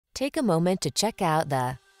Take a moment to check out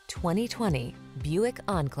the 2020 Buick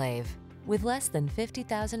Enclave. With less than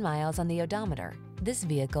 50,000 miles on the odometer, this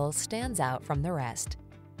vehicle stands out from the rest.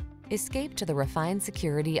 Escape to the refined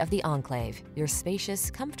security of the Enclave, your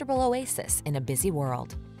spacious, comfortable oasis in a busy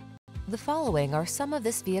world. The following are some of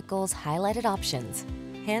this vehicle's highlighted options: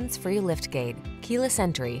 hands-free liftgate, keyless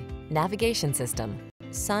entry, navigation system,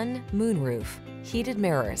 sun, moonroof, heated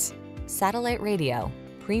mirrors, satellite radio,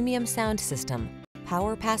 premium sound system,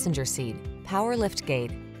 power passenger seat, power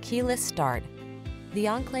liftgate, keyless start. The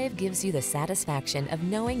Enclave gives you the satisfaction of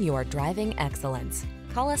knowing you are driving excellence.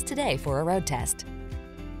 Call us today for a road test.